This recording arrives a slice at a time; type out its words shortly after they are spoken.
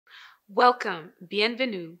Welcome,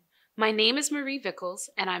 bienvenue. My name is Marie Vickles,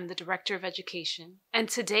 and I'm the Director of Education. And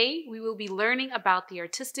today we will be learning about the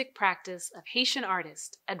artistic practice of Haitian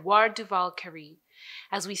artist Edouard Duval-Carrié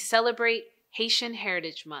as we celebrate Haitian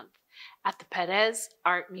Heritage Month at the Perez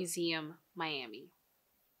Art Museum, Miami.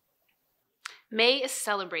 May is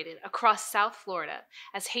celebrated across South Florida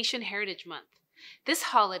as Haitian Heritage Month. This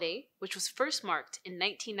holiday, which was first marked in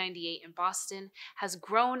 1998 in Boston, has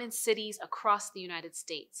grown in cities across the United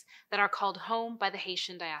States that are called home by the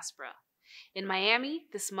Haitian diaspora. In Miami,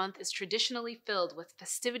 this month is traditionally filled with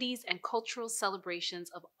festivities and cultural celebrations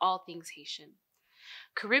of all things Haitian.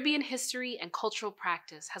 Caribbean history and cultural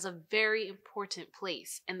practice has a very important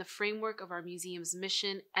place in the framework of our museum's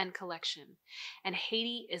mission and collection, and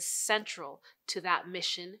Haiti is central to that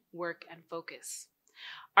mission, work, and focus.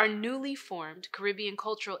 Our newly formed Caribbean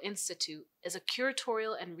Cultural Institute is a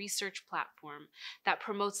curatorial and research platform that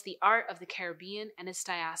promotes the art of the Caribbean and its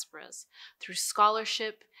diasporas through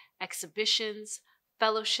scholarship, exhibitions,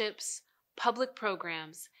 fellowships, public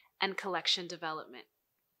programs, and collection development.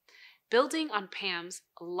 Building on PAMM's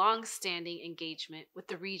long-standing engagement with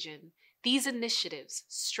the region, these initiatives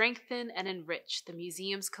strengthen and enrich the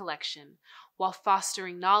museum's collection while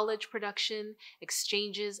fostering knowledge production,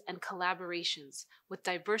 exchanges, and collaborations with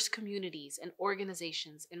diverse communities and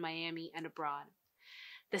organizations in Miami and abroad.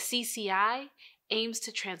 The CCI aims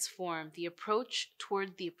to transform the approach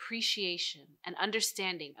toward the appreciation and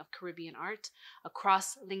understanding of Caribbean art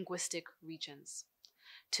across linguistic regions.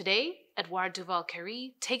 Today, Edouard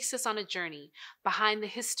Duval-Carrié takes us on a journey behind the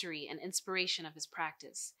history and inspiration of his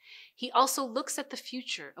practice. He also looks at the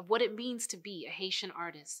future of what it means to be a Haitian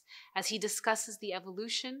artist as he discusses the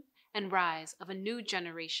evolution and rise of a new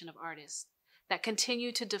generation of artists that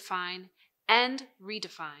continue to define and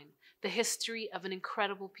redefine the history of an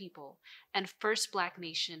incredible people and first Black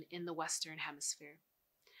nation in the Western Hemisphere.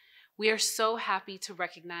 We are so happy to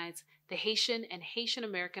recognize the Haitian and Haitian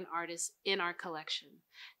American artists in our collection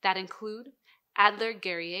that include Adler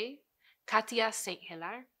Guerrier, Katia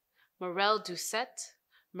Saint-Hilaire, Morel Doucette,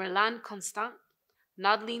 Merlan Constant,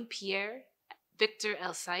 Nadine Pierre, Victor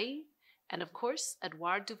El Saï, and of course,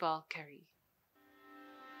 Edouard Duval-Carrié.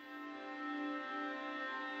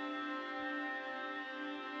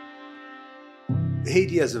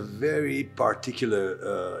 Haiti has a very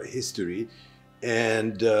particular history,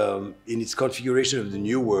 and in its configuration of the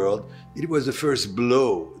New World, it was the first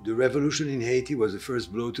blow. The revolution in Haiti was the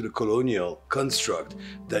first blow to the colonial construct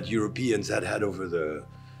that Europeans had over the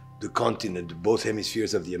continent, both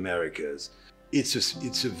hemispheres of the Americas.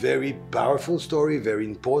 It's a very powerful story, very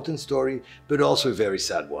important story, but also a very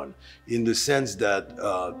sad one, in the sense that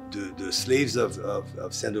the slaves of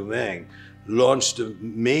Saint-Domingue launched a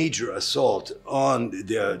major assault on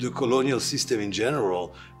the colonial system in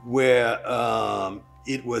general, where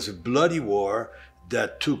it was a bloody war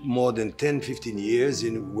that took more than 10-15 years,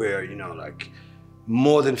 where,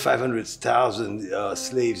 more than 500,000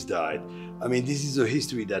 slaves died. I mean, this is a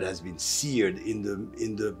history that has been seared in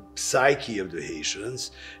the psyche of the Haitians,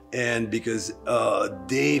 and because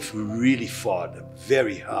they've really fought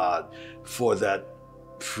very hard for that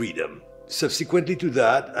freedom. Subsequently to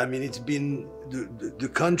that, I mean, it's been the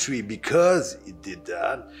country, because it did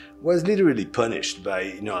that, was literally punished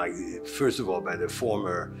by, first of all, by the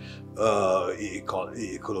former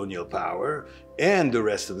colonial power and the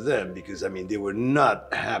rest of them, because, I mean, they were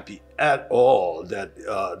not happy at all that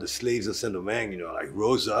the slaves of Saint-Domingue,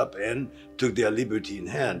 rose up and took their liberty in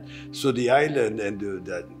hand. So the island and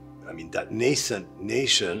that nascent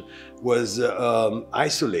nation was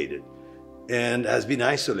isolated and has been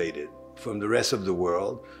isolated from the rest of the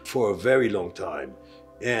world for a very long time.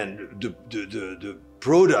 And the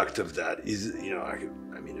product of that is, a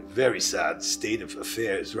very sad state of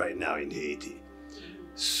affairs right now in Haiti.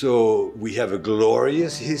 So we have a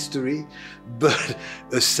glorious history, but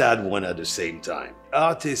a sad one at the same time.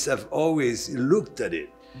 Artists have always looked at it.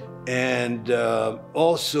 And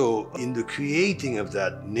also in the creating of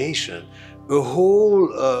that nation, a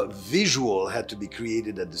whole visual had to be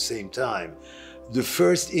created at the same time. The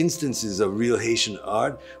first instances of real Haitian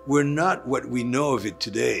art were not what we know of it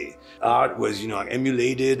today. Art was,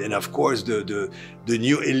 emulated, and of course the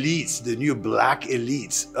new elites, the new Black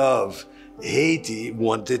elites of Haiti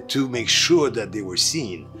wanted to make sure that they were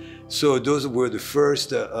seen. So those were the first,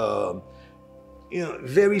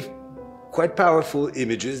 very quite powerful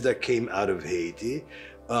images that came out of Haiti.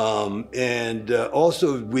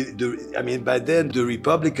 Also with by then the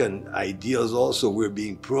Republican ideals also were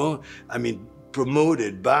being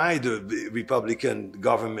promoted by the Republican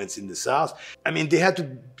governments in the South. I mean, they had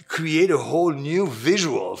to create a whole new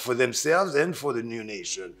visual for themselves and for the new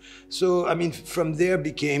nation. So, I mean, from there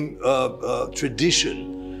became a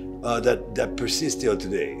tradition that persists till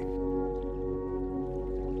today.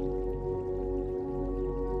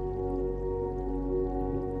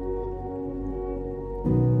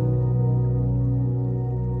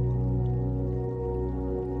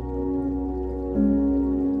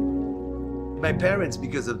 My parents,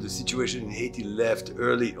 because of the situation in Haiti, left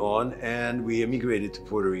early on, and we emigrated to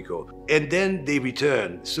Puerto Rico. And then they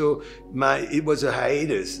returned. So it was a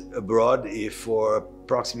hiatus abroad for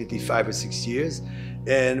approximately 5 or 6 years.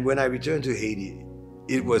 And when I returned to Haiti,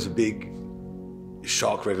 it was a big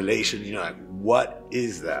shock revelation, you know, like, what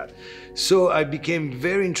is that? So I became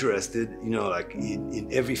very interested, you know, like in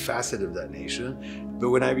every facet of that nation.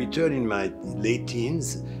 But when I returned in my late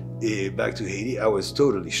teens, back to Haiti, I was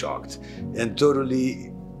totally shocked and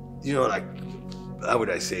totally, you know, like, how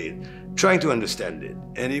would I say it, trying to understand it.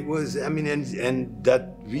 And it was, I mean, and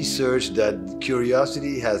that research, that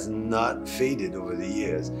curiosity has not faded over the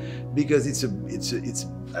years, because it's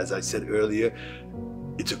as I said earlier,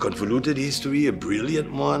 it's a convoluted history, a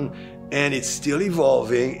brilliant one, and it's still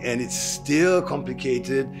evolving and it's still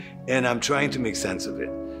complicated, and I'm trying to make sense of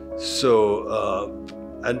it. So,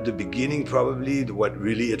 at the beginning, probably what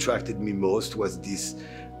really attracted me most was this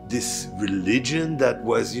religion that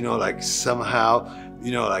was, you know, like somehow,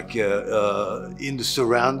 you know, like in the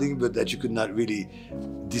surrounding, but that you could not really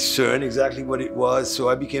discern exactly what it was. So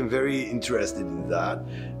I became very interested in that.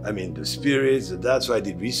 I mean, the spirits, that. So I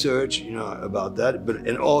did research, you know, about that,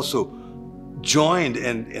 and also joined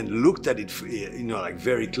and looked at it, you know, like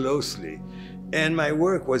very closely. And my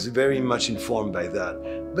work was very much informed by that.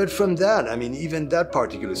 But from that, I mean, even that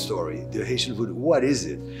particular story, the Haitian voodoo, what is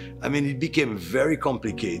it? I mean, it became very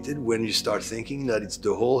complicated when you start thinking that it's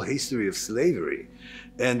the whole history of slavery.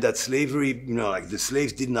 And that slavery, you know, like the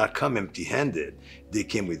slaves did not come empty-handed. They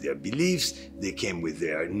came with their beliefs, they came with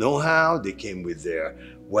their know-how, they came with their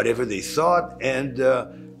whatever they thought, and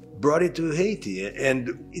brought it to Haiti.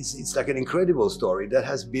 And it's like an incredible story that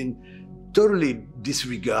has been totally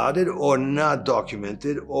disregarded or not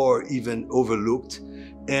documented or even overlooked.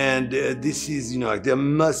 And this is, you know, there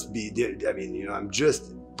must be, I mean, you know, I'm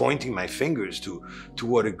just pointing my fingers to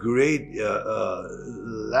what a great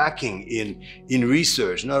lacking in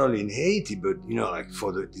research, not only in Haiti, but, you know, like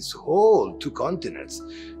for this whole 2 continents.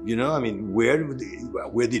 You know, I mean, where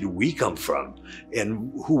did we come from?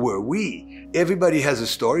 And who were we? Everybody has a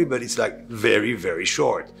story, but it's like very, very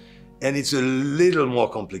short. And it's a little more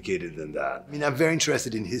complicated than that. I mean, I'm very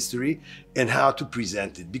interested in history and how to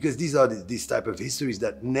present it, because these are these type of histories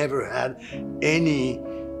that never had any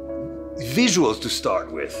visuals to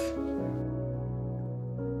start with.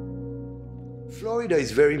 Florida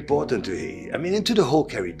is very important to Haiti. I mean, and to the whole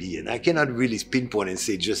Caribbean. I cannot really pinpoint and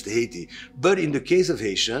say just Haiti. But in the case of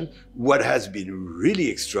Haitian, what has been really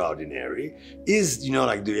extraordinary is, you know,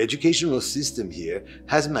 like the educational system here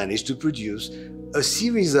has managed to produce a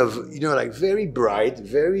series of, you know, like very bright,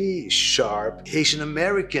 very sharp Haitian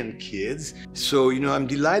American kids. So, you know, I'm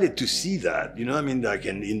delighted to see that, you know, I mean, like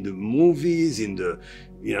in the movies, in the,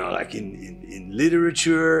 you know, like in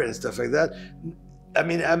literature and stuff like that. I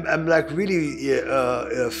mean, I'm like really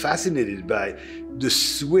fascinated by the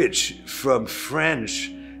switch from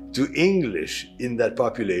French to English in that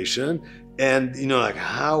population, and, you know, like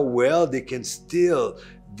how well they can still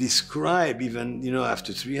describe, even, you know,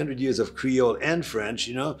 after 300 years of Creole and French,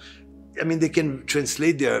 you know, I mean, they can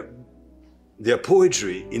translate their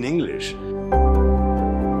poetry in English.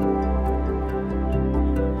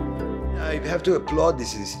 I have to applaud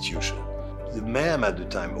this institution. The PAMM at the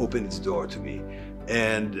time opened its door to me.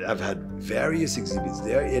 And I've had various exhibits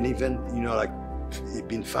there, and even, you know, like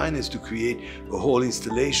been financed to create a whole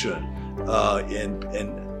installation, and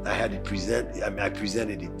I had it I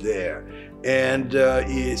presented it there. And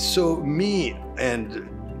so me and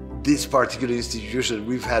this particular institution,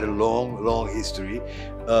 we've had a long, long history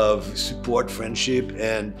of support, friendship,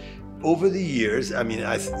 and over the years, I mean,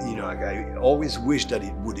 you know, like I always wished that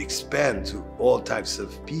it would expand to all types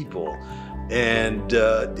of people. And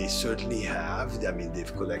they certainly have. I mean,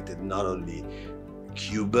 they've collected not only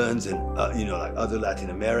Cubans and, you know, like other Latin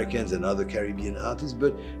Americans and other Caribbean artists,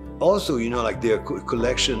 but also, you know, like their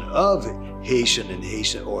collection of Haitian and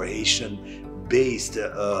Haitian-based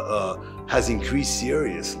has increased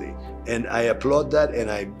seriously. And I applaud that,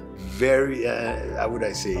 and I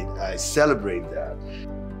celebrate that.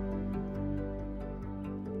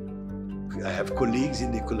 I have colleagues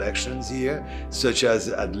in the collections here, such as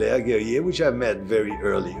Edouard Duval-Carrié, which I met very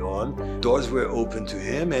early on. Doors were open to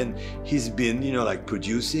him, and he's been, you know, like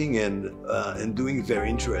producing and doing very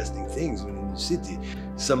interesting things within the city.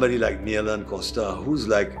 somebody like Myrlane Constant, who's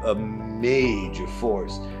like a major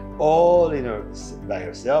force, all in her by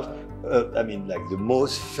herself. I mean, like the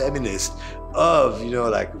most feminist of, you know,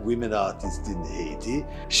 like women artists in Haiti.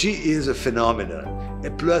 She is a phenomenon,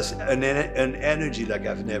 and plus an energy like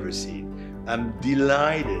I've never seen. I'm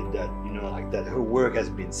delighted that, you know, like that her work has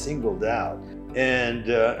been singled out, and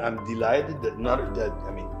I'm delighted that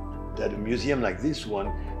that a museum like this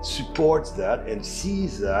one supports that and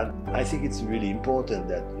sees that. I think it's really important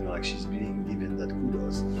that, you know, like she's being given that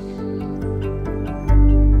kudos.